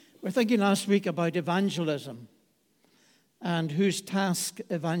We're thinking last week about evangelism and whose task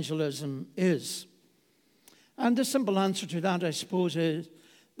evangelism is. And the simple answer to that, I suppose, is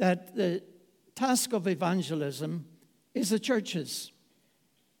that the task of evangelism is the church's.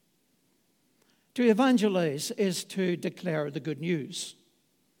 To evangelize is to declare the good news,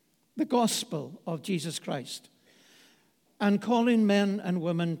 the gospel of Jesus Christ, and calling men and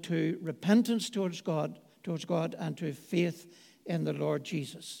women to repentance towards God and to faith in the Lord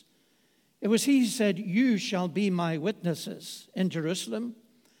Jesus. It was he who said, "You shall be my witnesses in Jerusalem,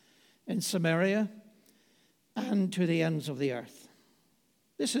 in Samaria, and to the ends of the earth."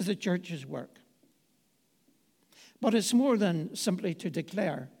 This is the church's work. But it's more than simply to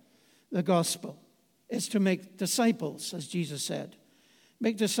declare the gospel. It's to make disciples, as Jesus said.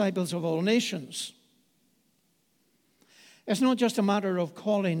 Make disciples of all nations. It's not just a matter of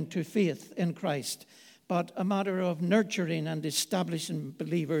calling to faith in Christ, but a matter of nurturing and establishing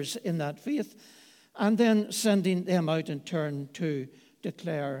believers in that faith, and then sending them out in turn to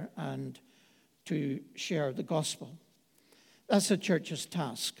declare and to share the gospel. That's the church's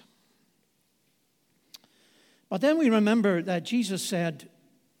task. But then we remember that Jesus said,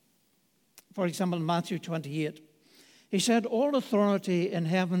 for example, in Matthew 28, he said, "All authority in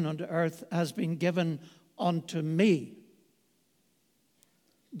heaven and earth has been given unto me.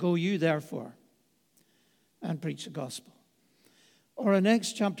 Go you therefore and preach the gospel." Or in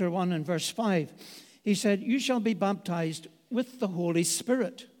Acts chapter 1 and verse 5, he said, "You shall be baptized with the Holy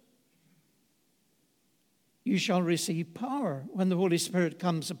Spirit. You shall receive power when the Holy Spirit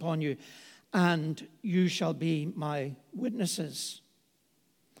comes upon you, and you shall be my witnesses."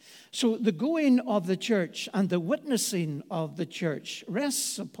 So the going of the church and the witnessing of the church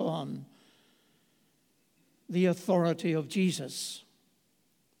rests upon the authority of Jesus.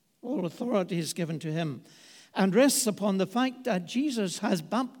 All authority is given to him, and rests upon the fact that Jesus has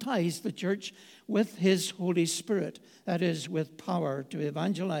baptized the church with his Holy Spirit, that is, with power to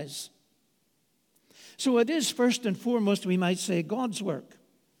evangelize. So it is first and foremost, we might say, God's work.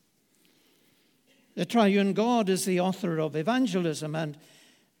 The triune God is the author of evangelism, and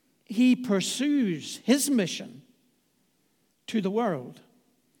he pursues his mission to the world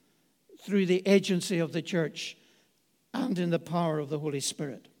through the agency of the church and in the power of the Holy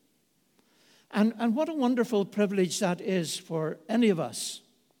Spirit. And what a wonderful privilege that is for any of us.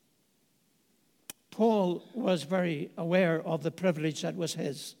 Paul was very aware of the privilege that was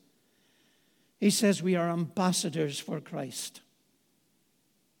his. He says we are ambassadors for Christ.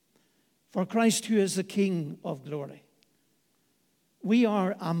 For Christ, who is the King of glory. We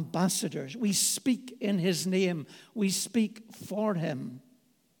are ambassadors. We speak in his name. We speak for him.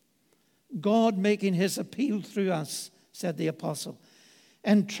 God making his appeal through us, said the apostle,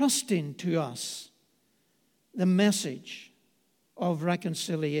 entrusting to us the message of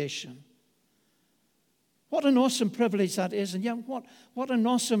reconciliation. What an awesome privilege that is, and yet what an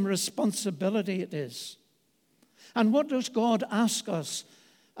awesome responsibility it is. And what does God ask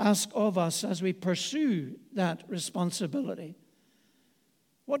of us as we pursue that responsibility?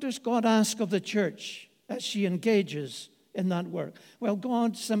 What does God ask of the church as she engages in that work? Well,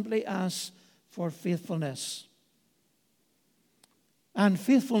 God simply asks for faithfulness. And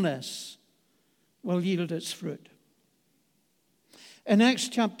faithfulness will yield its fruit. In Acts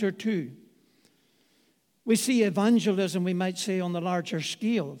chapter 2, we see evangelism, we might say, on the larger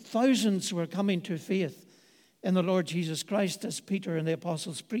scale. Thousands were coming to faith in the Lord Jesus Christ as Peter and the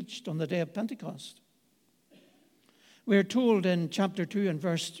apostles preached on the day of Pentecost. We are told in chapter 2 and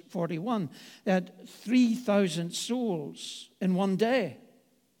verse 41 that 3,000 souls in one day.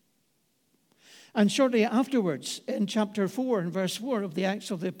 And shortly afterwards, in chapter 4 and verse 4 of the Acts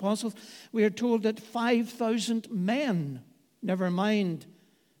of the Apostles, we are told that 5,000 men, never mind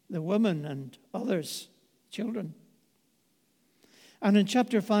the women and others, children. And in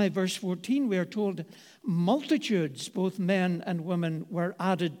chapter 5, verse 14, we are told multitudes, both men and women, were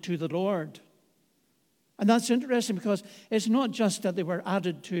added to the Lord. And that's interesting because it's not just that they were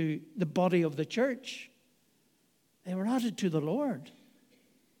added to the body of the church. They were added to the Lord.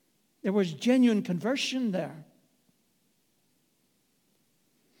 There was genuine conversion there.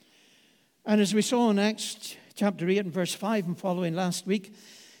 And as we saw in Acts chapter 8 and verse 5 and following last week,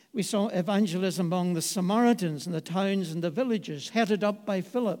 we saw evangelism among the Samaritans in the towns and the villages, headed up by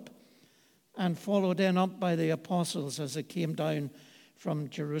Philip and followed then up by the apostles as they came down from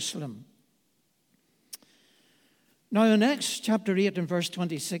Jerusalem. Now in Acts chapter 8 and verse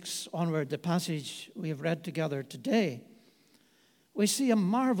 26 onward, the passage we have read together today, we see a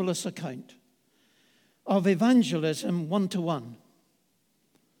marvelous account of evangelism one-to-one,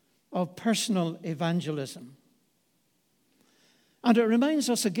 of personal evangelism. And it reminds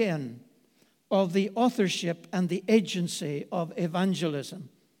us again of the authorship and the agency of evangelism.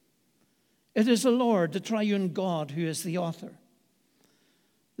 It is the Lord, the triune God, who is the author.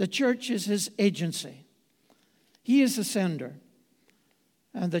 The church is his agency. He is the sender,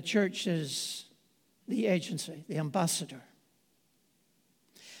 and the church is the agency, the ambassador.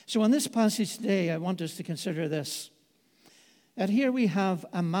 So in this passage today, I want us to consider this, that here we have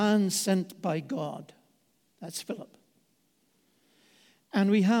a man sent by God. That's Philip. And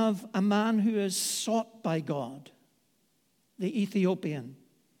we have a man who is sought by God, the Ethiopian.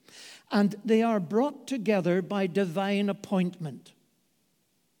 And they are brought together by divine appointment.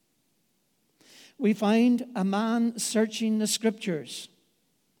 We find a man searching the scriptures,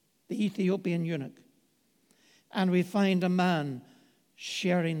 the Ethiopian eunuch. And we find a man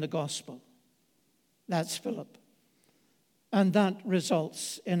sharing the gospel. That's Philip. And that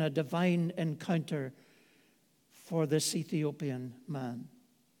results in a divine encounter for this Ethiopian man.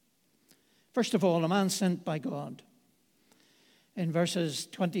 First of all, a man sent by God. In verses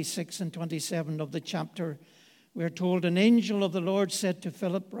 26 and 27 of the chapter, we're told, an angel of the Lord said to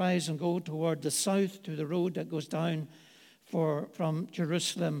Philip, rise and go toward the south to the road that goes down from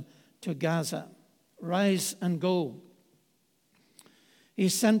Jerusalem to Gaza. Rise and go.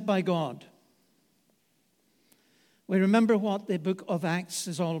 He's sent by God. We remember what the book of Acts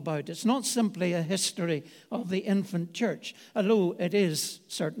is all about. It's not simply a history of the infant church, although it is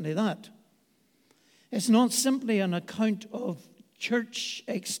certainly that. It's not simply an account of church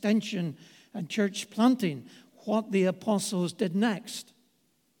extension and church planting, what the apostles did next,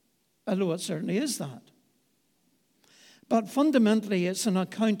 although it certainly is that. But fundamentally, it's an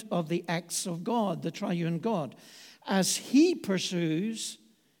account of the acts of God, the triune God, as he pursues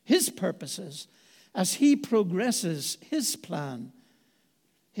his purposes, as he progresses his plan,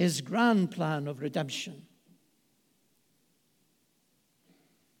 his grand plan of redemption.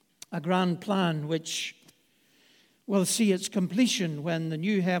 A grand plan which will see its completion when the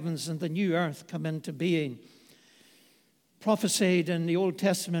new heavens and the new earth come into being. Prophesied in the Old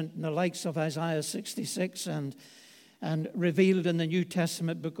Testament in the likes of Isaiah 66 and revealed in the New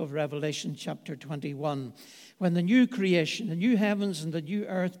Testament book of Revelation chapter 21. When the new creation, the new heavens and the new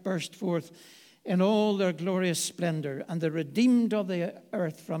earth burst forth in all their glorious splendor, and the redeemed of the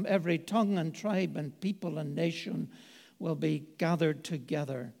earth from every tongue and tribe and people and nation will be gathered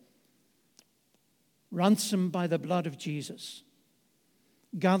together, ransomed by the blood of Jesus,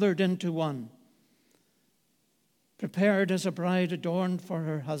 gathered into one, prepared as a bride adorned for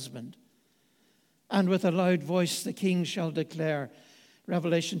her husband. And with a loud voice the king shall declare,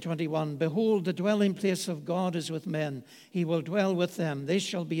 Revelation 21, behold, the dwelling place of God is with men. He will dwell with them. They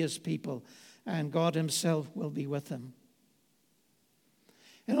shall be his people, and God himself will be with them.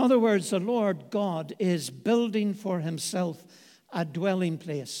 In other words, the Lord God is building for himself a dwelling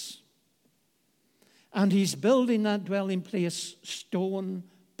place. And he's building that dwelling place stone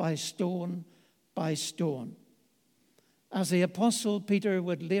by stone by stone. As the Apostle Peter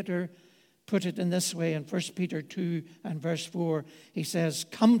would later put it in this way in 1 Peter 2 and verse 4, he says,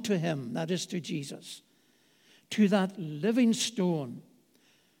 come to him, that is to Jesus, to that living stone,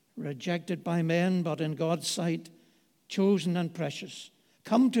 rejected by men, but in God's sight, chosen and precious.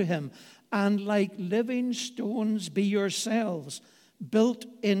 Come to him, and like living stones be yourselves, built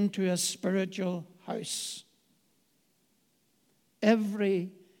into a spiritual house.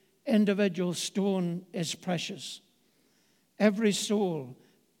 Every individual stone is precious. Every soul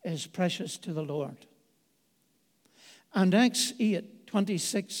is precious to the Lord. And Acts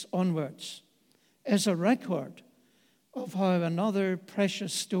 8:26 onwards is a record of how another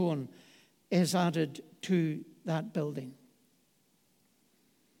precious stone is added to that building.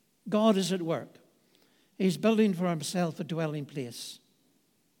 God is at work. He's building for himself a dwelling place.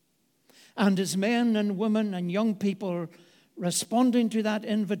 And as men and women and young people responding to that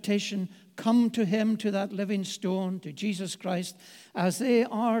invitation, come to him, to that living stone, to Jesus Christ, as they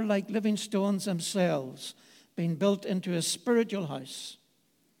are like living stones themselves, being built into a spiritual house.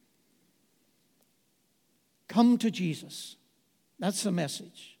 Come to Jesus. That's the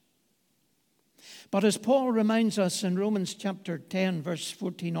message. But as Paul reminds us in Romans chapter 10, verse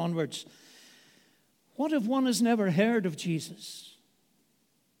 14 onwards, what if one has never heard of Jesus?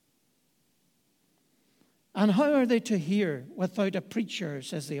 And how are they to hear without a preacher,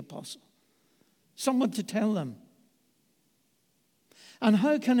 says the apostle? Someone to tell them. And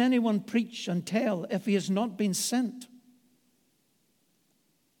how can anyone preach and tell if he has not been sent?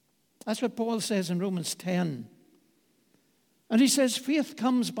 That's what Paul says in Romans 10. And he says, faith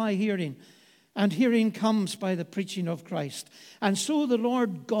comes by hearing, and hearing comes by the preaching of Christ. And so the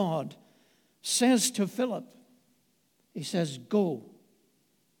Lord God says to Philip, He says, go.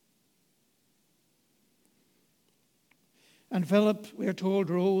 And Philip, we are told,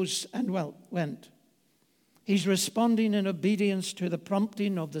 rose and went. He's responding in obedience to the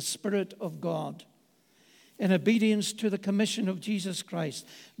prompting of the Spirit of God, in obedience to the commission of Jesus Christ.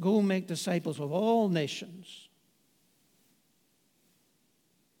 Go make disciples of all nations.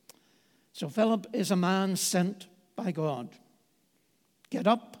 So Philip is a man sent by God. Get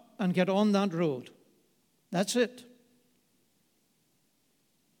up and get on that road. That's it.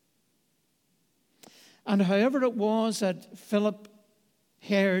 And however it was that Philip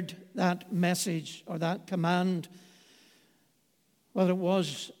heard that message or that command, whether it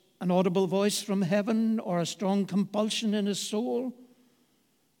was an audible voice from heaven or a strong compulsion in his soul,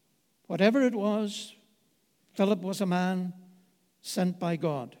 whatever it was, Philip was a man sent by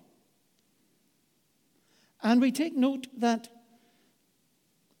God. And we take note that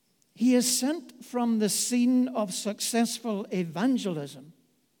he is sent from the scene of successful evangelism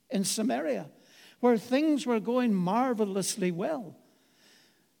in Samaria, where things were going marvelously well,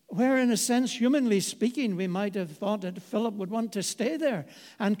 where, in a sense, humanly speaking, we might have thought that Philip would want to stay there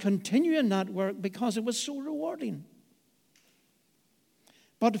and continue in that work because it was so rewarding.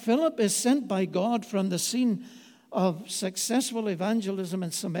 But Philip is sent by God from the scene of successful evangelism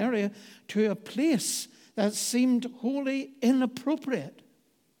in Samaria to a place that seemed wholly inappropriate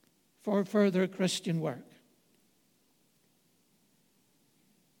for further Christian work.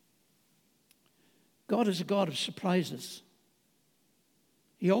 God is a God of surprises.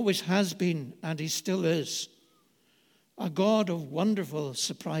 He always has been, and he still is, a God of wonderful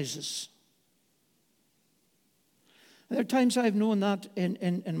surprises. There are times I've known that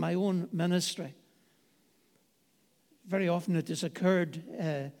in my own ministry. Very often it has occurred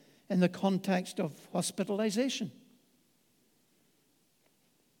in the context of hospitalization.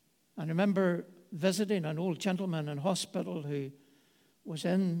 I remember visiting an old gentleman in hospital who was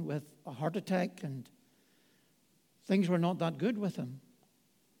in with a heart attack, and things were not that good with him.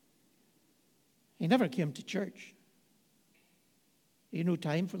 He never came to church. He had no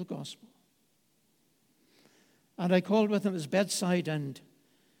time for the gospel. And I called with him at his bedside, and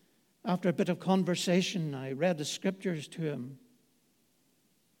after a bit of conversation, I read the scriptures to him,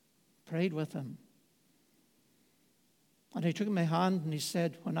 prayed with him. And he took my hand and he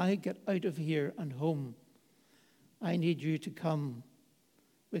said, when I get out of here and home, I need you to come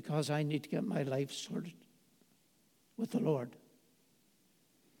because I need to get my life sorted with the Lord.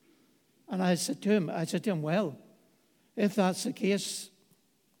 And I said to him, well, if that's the case,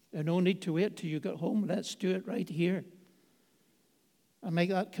 there's no need to wait till you get home. Let's do it right here. And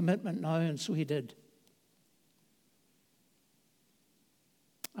make that commitment now. And so he did.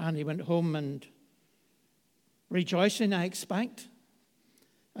 And he went home and rejoicing, I expect,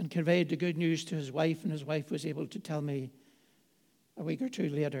 and conveyed the good news to his wife. And his wife was able to tell me a week or two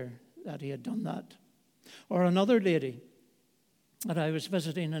later that he had done that. Or another lady that I was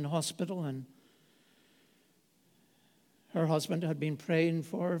visiting in hospital, and her husband had been praying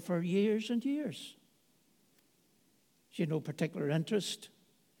for years and years. She had no particular interest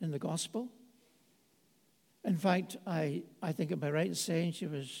in the gospel. In fact, I think I'm right in saying she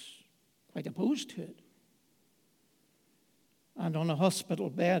was quite opposed to it. And on a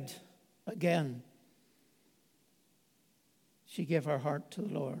hospital bed, again, she gave her heart to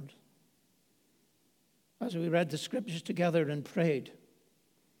the Lord. As we read the scriptures together and prayed.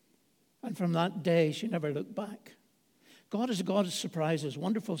 And from that day, she never looked back. God is a God of surprises,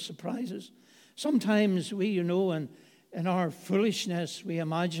 wonderful surprises. Sometimes we, in our foolishness, we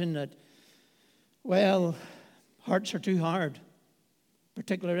imagine that, well, hearts are too hard,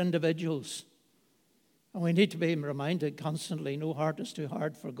 particular individuals. And we need to be reminded constantly, no heart is too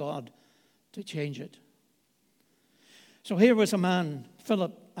hard for God to change it. So here was a man,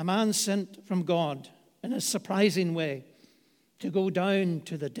 Philip, a man sent from God in a surprising way to go down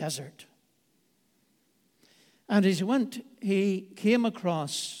to the desert. And as he went, he came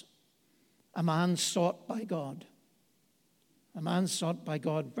across a man sought by God. A man sought by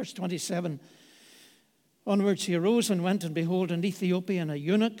God. Verse 27 onwards, he arose and went, and behold, an Ethiopian, a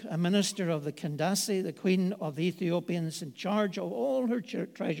eunuch, a minister of the Candace, the queen of the Ethiopians, in charge of all her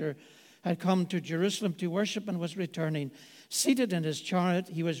treasure, had come to Jerusalem to worship and was returning. Seated in his chariot,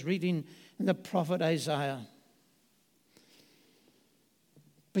 he was reading the prophet Isaiah.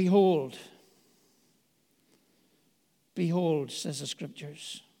 Behold, says the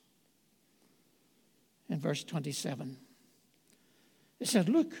scriptures in verse 27. It said,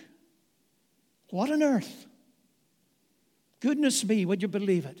 look, what on earth? Goodness me, would you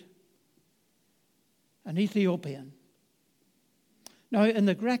believe it? An Ethiopian. Now, in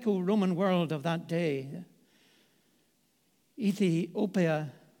the Greco-Roman world of that day,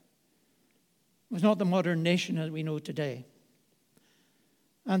 Ethiopia was not the modern nation as we know today.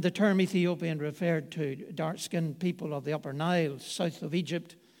 And the term Ethiopian referred to dark-skinned people of the Upper Nile, south of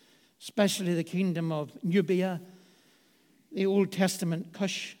Egypt, especially the kingdom of Nubia, the Old Testament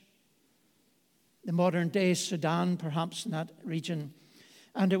Cush, the modern-day Sudan, perhaps in that region.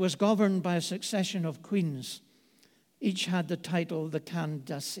 And it was governed by a succession of queens. Each had the title the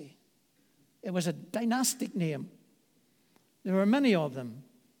Candace. It was a dynastic name. There were many of them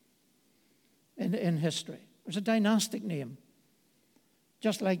in history. It was a dynastic name.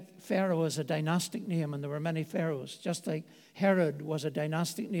 Just like Pharaoh is a dynastic name and there were many pharaohs. Just like Herod was a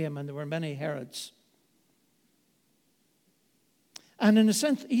dynastic name and there were many Herods. And in a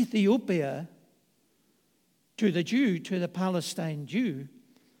sense, Ethiopia, to the Jew, to the Palestine Jew,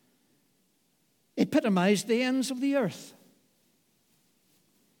 epitomized the ends of the earth.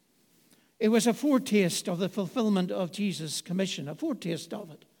 It was a foretaste of the fulfillment of Jesus' commission, a foretaste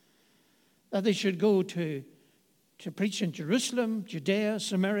of it, that they should go to preach in Jerusalem, Judea,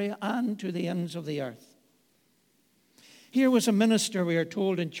 Samaria, and to the ends of the earth. Here was a minister, we are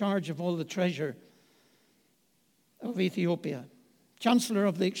told, in charge of all the treasure of Ethiopia, Chancellor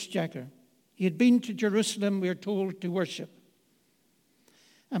of the Exchequer. He had been to Jerusalem, we are told, to worship.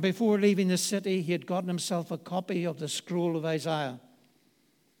 And before leaving the city, he had gotten himself a copy of the scroll of Isaiah,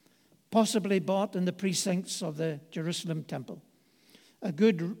 possibly bought in the precincts of the Jerusalem temple. A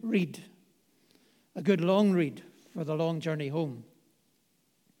good read, a good long read for the long journey home.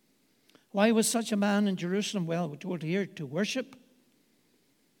 Why was such a man in Jerusalem? Well, we're told here to worship.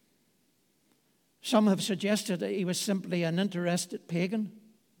 Some have suggested that he was simply an interested pagan.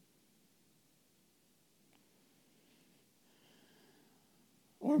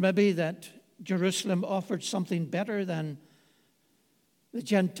 Or maybe that Jerusalem offered something better than the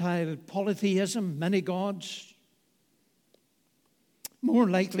Gentile polytheism, many gods. More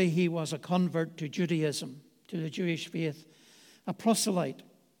likely he was a convert to Judaism, to the Jewish faith, a proselyte.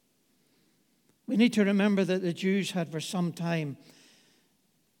 We need to remember that the Jews had for some time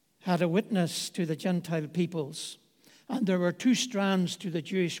had a witness to the Gentile peoples. And there were two strands to the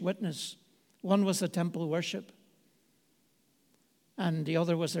Jewish witness. One was the temple worship, and the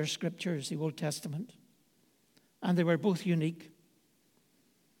other was their scriptures, the Old Testament. And they were both unique.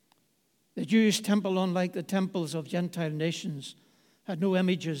 The Jewish temple, unlike the temples of Gentile nations, had no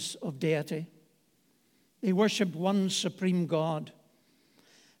images of deity. They worshipped one supreme God.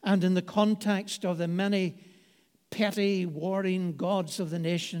 And in the context of the many petty, warring gods of the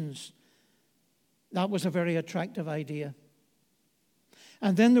nations, that was a very attractive idea.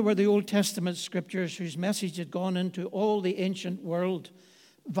 And then there were the Old Testament scriptures whose message had gone into all the ancient world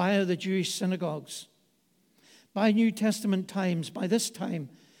via the Jewish synagogues. By New Testament times, by this time,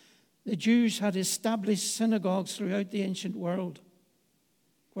 the Jews had established synagogues throughout the ancient world.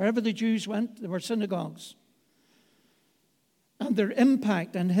 Wherever the Jews went, there were synagogues. And their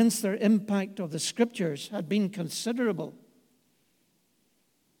impact, and hence their impact of the scriptures, had been considerable.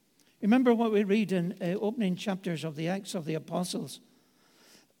 Remember what we read in opening chapters of the Acts of the Apostles,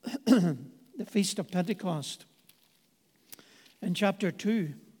 the Feast of Pentecost, in chapter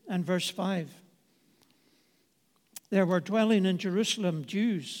 2 and verse 5. There were dwelling in Jerusalem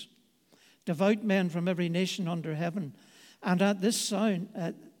Jews, devout men from every nation under heaven. And at this sound,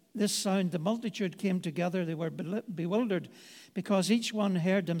 the multitude came together. They were bewildered because each one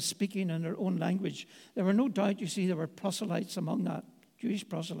heard them speaking in their own language. There were no doubt, you see, there were proselytes among that, Jewish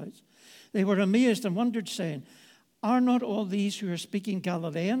proselytes. They were amazed and wondered, saying, "Are not all these who are speaking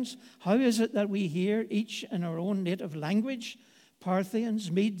Galileans? How is it that we hear each in our own native language?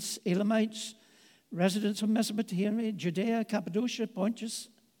 Parthians, Medes, Elamites, residents of Mesopotamia, Judea, Cappadocia, Pontus,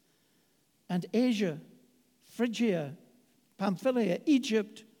 and Asia, Phrygia, Pamphylia,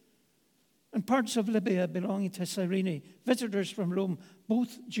 Egypt, and parts of Libya belonging to Cyrene, visitors from Rome,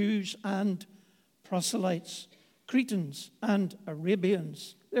 both Jews and proselytes, Cretans and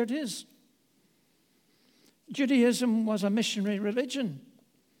Arabians." There it is. Judaism was a missionary religion.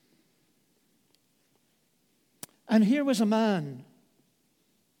 And here was a man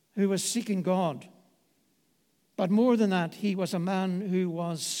who was seeking God. But more than that, he was a man who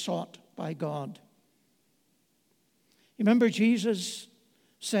was sought by God. Remember, Jesus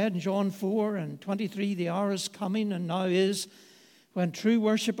said in John 4 and 23, "The hour is coming and now is when true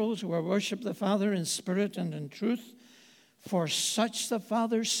worshippers will worship the Father in spirit and in truth, for such the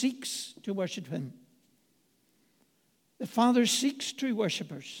Father seeks to worship him." The Father seeks true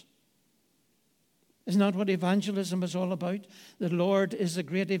worshippers. Isn't that what evangelism is all about? The Lord is the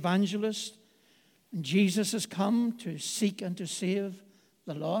great evangelist, and Jesus has come to seek and to save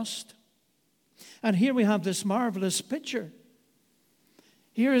the lost. And here we have this marvelous picture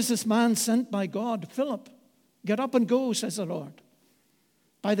Here is this man sent by God, Philip. Get up and go, says the Lord,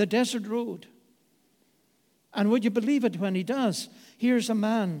 by the desert road. And would you believe it when he does? Here's a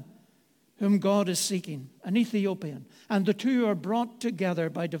man whom God is seeking, an Ethiopian. And the two are brought together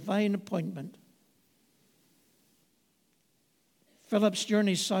by divine appointment. Philip's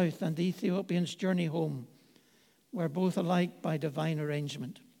journey south and the Ethiopian's journey home were both alike by divine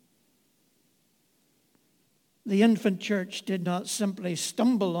arrangement. The infant church did not simply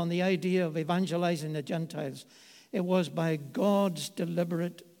stumble on the idea of evangelizing the Gentiles. It was by God's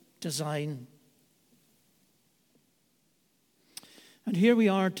deliberate design. And here we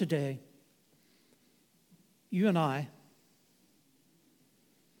are today, you and I,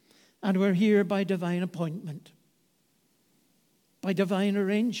 and we're here by divine appointment, by divine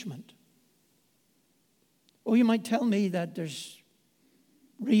arrangement. Oh, you might tell me that there's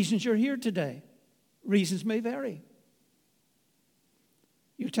reasons you're here today. Reasons may vary.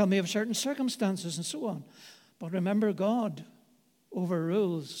 You tell me of certain circumstances and so on. But remember, God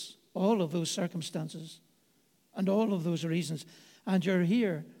overrules all of those circumstances and all of those reasons. And you're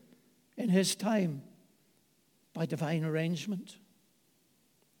here in His time by divine arrangement.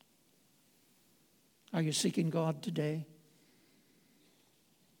 Are you seeking God today?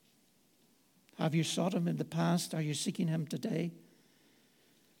 Have you sought Him in the past? Are you seeking Him today?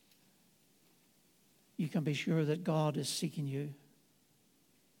 You can be sure that God is seeking you.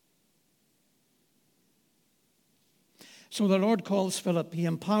 So the Lord calls Philip, He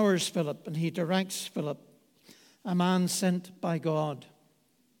empowers Philip, and He directs Philip, a man sent by God.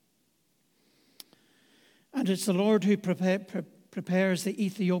 And it's the Lord who prepares the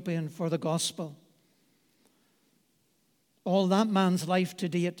Ethiopian for the gospel. All that man's life to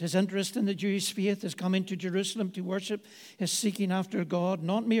date, his interest in the Jewish faith, his coming to Jerusalem to worship, his seeking after God,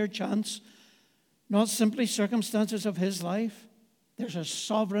 not mere chance, not simply circumstances of his life. There's a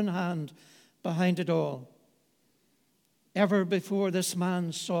sovereign hand behind it all. Ever before this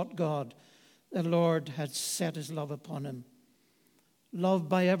man sought God, the Lord had set His love upon him. Love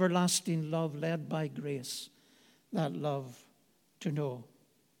by everlasting love, led by grace, that love to know.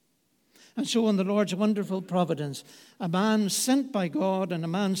 And so in the Lord's wonderful providence, a man sent by God and a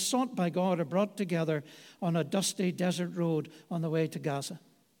man sought by God are brought together on a dusty desert road on the way to Gaza.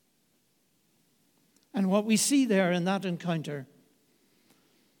 And what we see there in that encounter,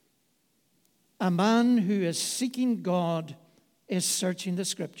 a man who is seeking God is searching the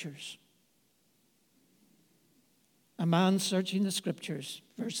Scriptures. A man searching the Scriptures.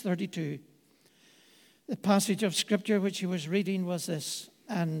 Verse 32. The passage of Scripture which he was reading was this,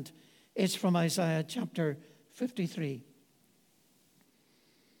 and it's from Isaiah chapter 53.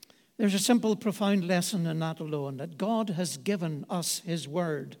 There's a simple, profound lesson in that alone, that God has given us His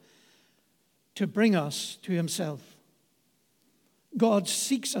Word to bring us to Himself. God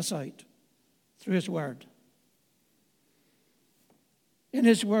seeks us out through His Word. In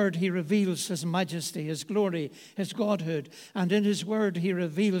His Word, He reveals His majesty, His glory, His Godhood. And in His Word, He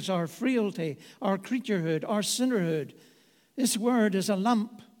reveals our frailty, our creaturehood, our sinnerhood. This Word is a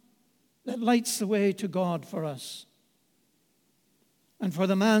lamp that lights the way to God for us. And for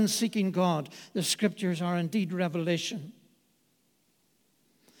the man seeking God, the Scriptures are indeed revelation.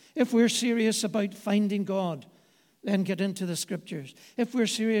 If we're serious about finding God, then get into the Scriptures. If we're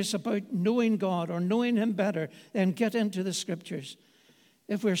serious about knowing God or knowing Him better, then get into the Scriptures.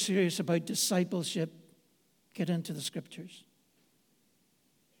 If we're serious about discipleship, get into the Scriptures.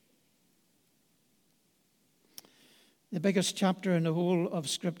 The biggest chapter in the whole of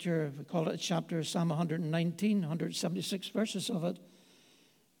Scripture, we call it a chapter, Psalm 119, 176 verses of it.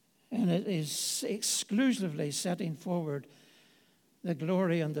 And it is exclusively setting forward the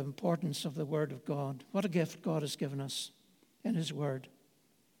glory and the importance of the Word of God. What a gift God has given us in His Word.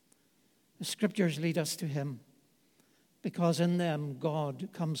 The Scriptures lead us to Him, because in them God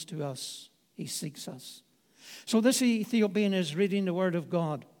comes to us. He seeks us. So this Ethiopian is reading the Word of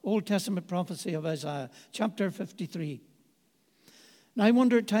God, Old Testament prophecy of Isaiah, chapter 53. Now I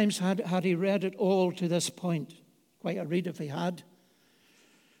wonder at times, had he read it all to this point? Quite a read if he had.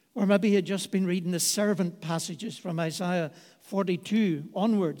 Or maybe he had just been reading the servant passages from Isaiah 42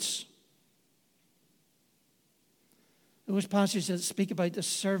 onwards. Those passages that speak about the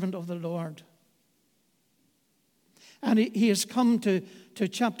servant of the Lord. And he has come to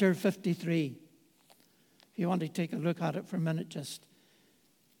chapter 53. If you want to take a look at it for a minute, just.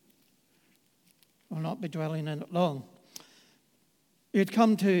 We'll not be dwelling in it long. He had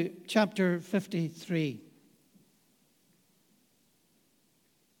come to chapter 53.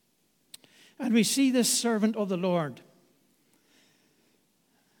 And we see this servant of the Lord.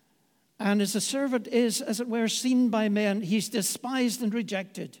 And as a servant is, as it were, seen by men, he's despised and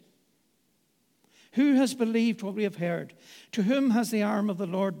rejected. Who has believed what we have heard? To whom has the arm of the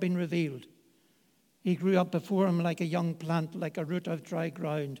Lord been revealed? He grew up before him like a young plant, like a root of dry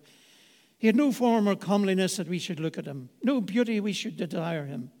ground. He had no form or comeliness that we should look at him, no beauty we should desire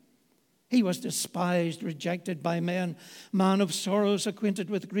him. He was despised, rejected by men, man of sorrows, acquainted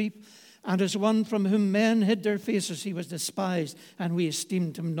with grief, and as one from whom men hid their faces, he was despised, and we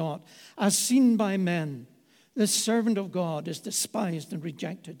esteemed him not. As seen by men, this servant of God is despised and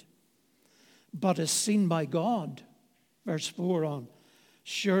rejected. But as seen by God, verse 4 on,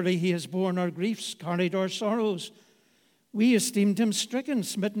 surely he has borne our griefs, carried our sorrows. We esteemed him stricken,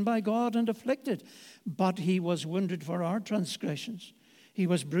 smitten by God, and afflicted. But he was wounded for our transgressions. He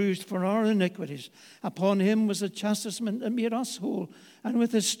was bruised for our iniquities. Upon him was the chastisement that made us whole, and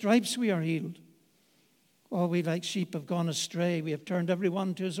with his stripes we are healed. All we like sheep have gone astray. We have turned every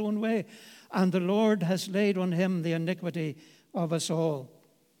one to his own way, and the Lord has laid on him the iniquity of us all.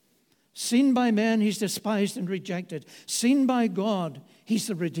 Seen by men, he's despised and rejected. Seen by God, he's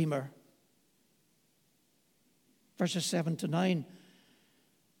the Redeemer. Verses 7 to 9.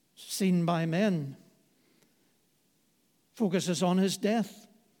 Seen by men focuses on his death.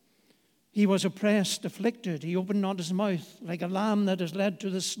 He was oppressed, afflicted. He opened not his mouth. Like a lamb that is led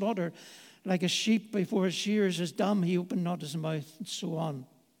to the slaughter, like a sheep before his shears is dumb, he opened not his mouth, and so on.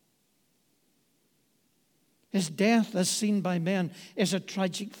 His death, as seen by men, is a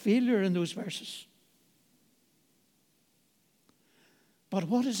tragic failure in those verses. But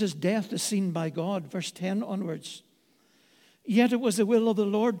what is his death as seen by God? Verse 10 onwards. Yet it was the will of the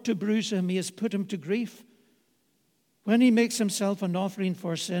Lord to bruise him. He has put him to grief. When he makes himself an offering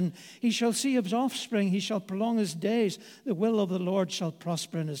for sin, he shall see his offspring. He shall prolong his days. The will of the Lord shall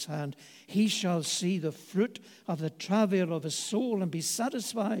prosper in his hand. He shall see the fruit of the travail of his soul and be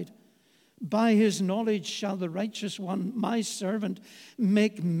satisfied. By his knowledge shall the righteous one, my servant,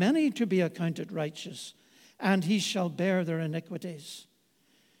 make many to be accounted righteous, and he shall bear their iniquities.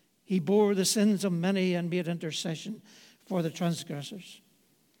 He bore the sins of many and made intercession for the transgressors.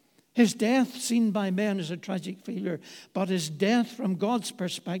 His death, seen by men, is a tragic failure, but his death, from God's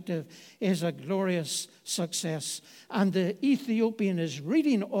perspective, is a glorious success. And the Ethiopian is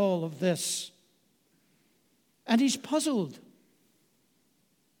reading all of this, and he's puzzled.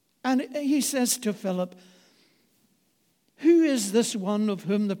 And he says to Philip, who is this one of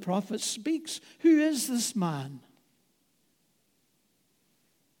whom the prophet speaks? Who is this man?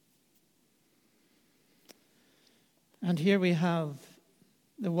 And here we have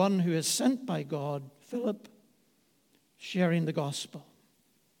the one who is sent by God, Philip, sharing the gospel.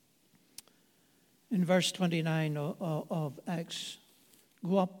 In verse 29 of Acts,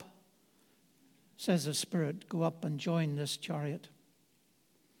 go up, says the Spirit, go up and join this chariot.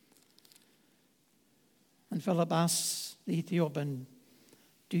 And Philip asks the Ethiopian,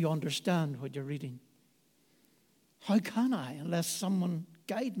 do you understand what you're reading? How can I, unless someone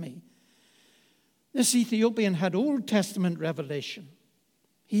guide me? This Ethiopian had Old Testament revelation.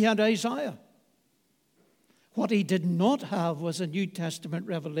 He had Isaiah. What he did not have was a New Testament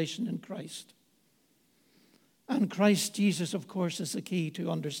revelation in Christ. And Christ Jesus, of course, is the key to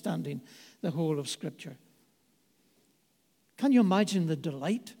understanding the whole of Scripture. Can you imagine the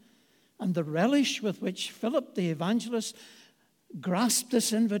delight and the relish with which Philip the evangelist grasped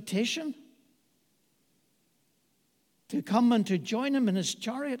this invitation to come and to join him in his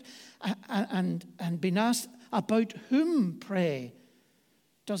chariot and been asked, about whom, pray,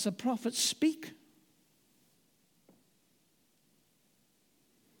 does the prophet speak?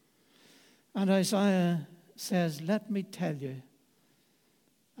 And Isaiah says, let me tell you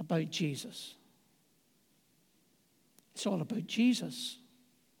about Jesus. It's all about Jesus.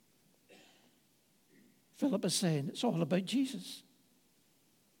 Philip is saying it's all about Jesus.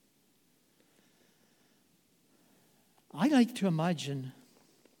 I like to imagine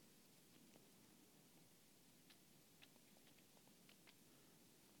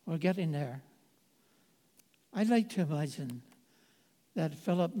we're getting there. I'd like to imagine that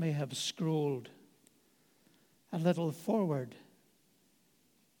Philip may have scrolled a little forward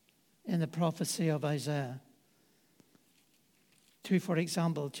in the prophecy of Isaiah to, for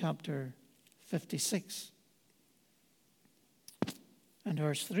example, chapter 56 and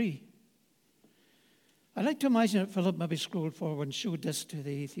verse 3. I'd like to imagine that Philip maybe scrolled forward and showed this to the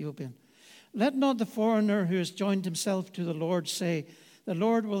Ethiopian. Let not the foreigner who has joined himself to the Lord say, the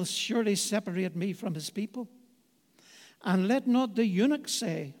Lord will surely separate me from his people. And let not the eunuch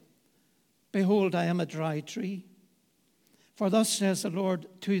say, behold, I am a dry tree. For thus says the Lord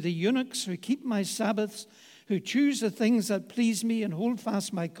to the eunuchs who keep my Sabbaths, who choose the things that please me and hold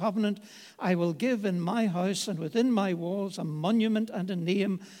fast my covenant, I will give in my house and within my walls a monument and a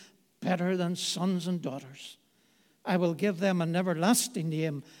name better than sons and daughters. I will give them an everlasting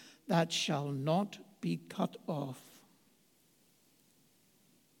name that shall not be cut off.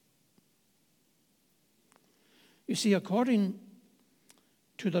 You see, according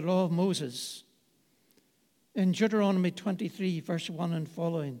to the law of Moses, in Deuteronomy 23, verse 1 and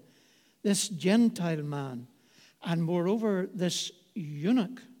following, this Gentile man, and moreover this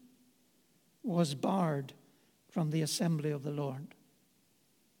eunuch, was barred from the assembly of the Lord,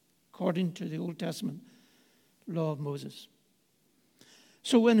 according to the Old Testament law of Moses.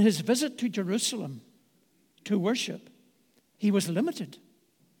 So in his visit to Jerusalem to worship, he was limited,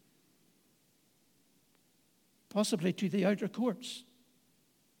 possibly to the outer courts.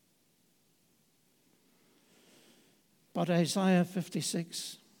 But Isaiah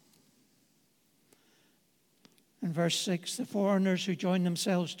 56 and verse 6, the foreigners who join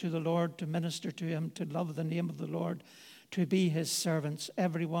themselves to the Lord to minister to him, to love the name of the Lord, to be his servants,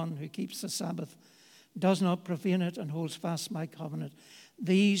 everyone who keeps the Sabbath, does not profane it, and holds fast my covenant,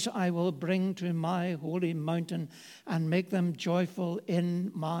 these I will bring to my holy mountain and make them joyful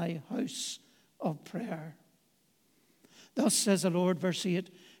in my house of prayer. Thus says the Lord, verse 8,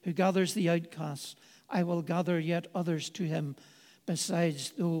 who gathers the outcasts, I will gather yet others to him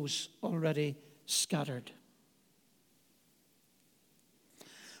besides those already scattered.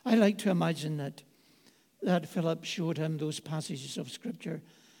 I like to imagine that Philip showed him those passages of Scripture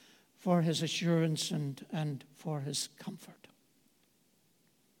for his assurance and for his comfort.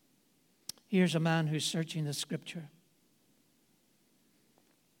 Here's a man who's searching the Scripture.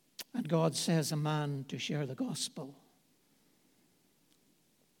 And God says a man to share the gospel.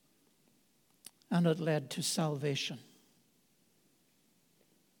 And it led to salvation,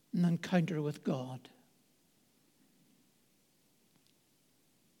 an encounter with God.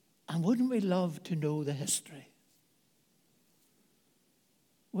 And wouldn't we love to know the history?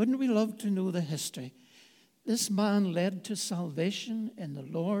 Wouldn't we love to know the history? This man led to salvation in the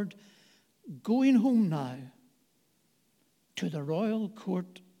Lord, going home now to the royal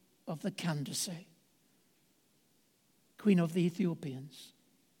court of the Candace, queen of the Ethiopians.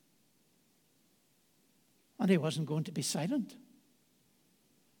 And he wasn't going to be silent.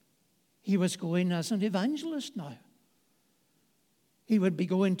 He was going as an evangelist now. He would be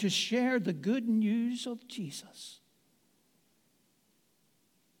going to share the good news of Jesus.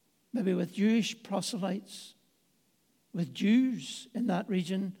 Maybe with Jewish proselytes, with Jews in that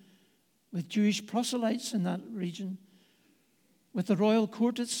region, with Jewish proselytes in that region, with the royal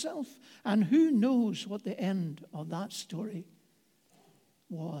court itself. And who knows what the end of that story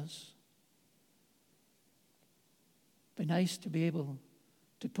was. It'd be nice to be able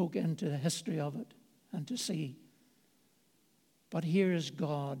to poke into the history of it and to see. But here is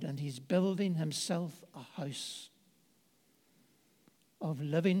God, and he's building himself a house of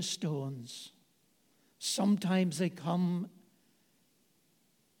living stones. Sometimes they come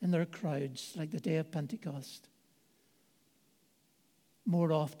in their crowds, like the day of Pentecost.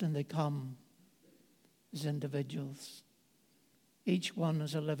 More often they come as individuals. Each one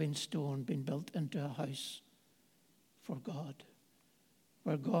is a living stone being built into a house for God,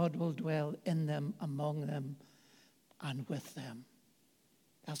 where God will dwell in them, among them, and with them.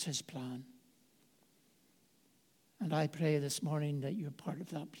 That's his plan. And I pray this morning that you're part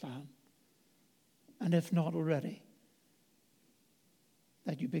of that plan. And if not already,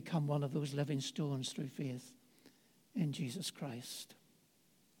 that you become one of those living stones through faith in Jesus Christ.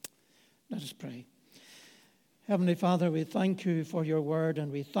 Let us pray. Heavenly Father, we thank you for your word,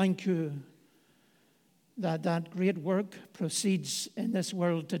 and we thank you that great work proceeds in this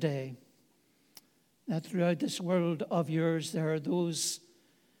world today. That throughout this world of yours, there are those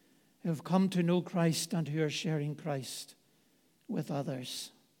who have come to know Christ and who are sharing Christ with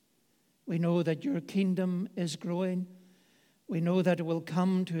others. We know that your kingdom is growing. We know that it will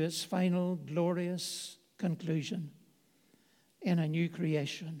come to its final glorious conclusion in a new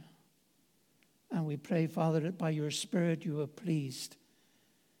creation. And we pray, Father, that by your Spirit you are pleased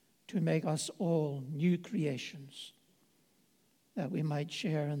to make us all new creations, that we might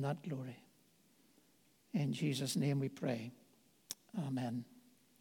share in that glory. In Jesus' name we pray. Amen.